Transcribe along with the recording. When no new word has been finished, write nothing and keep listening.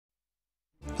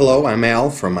Hello, I'm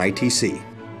Al from ITC.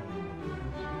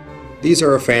 These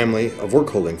are a family of work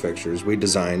holding fixtures we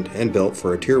designed and built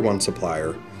for a Tier 1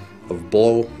 supplier of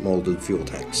blow molded fuel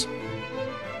tanks.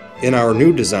 In our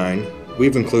new design,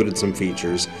 we've included some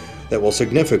features that will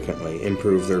significantly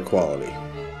improve their quality.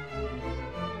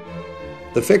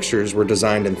 The fixtures were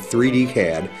designed in 3D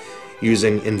CAD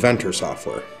using Inventor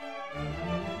software.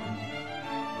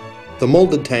 The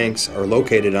molded tanks are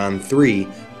located on 3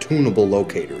 tunable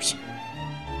locators.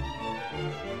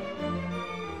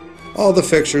 All the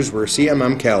fixtures were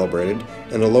CMM calibrated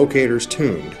and the locators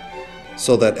tuned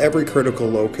so that every critical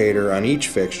locator on each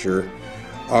fixture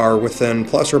are within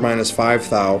plus or minus 5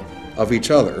 thou of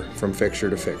each other from fixture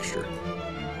to fixture.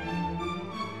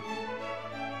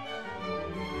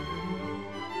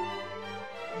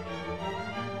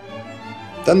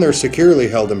 Then they're securely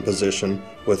held in position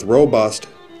with robust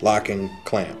locking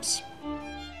clamps.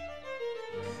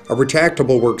 A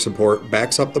retractable work support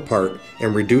backs up the part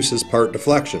and reduces part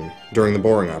deflection during the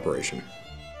boring operation.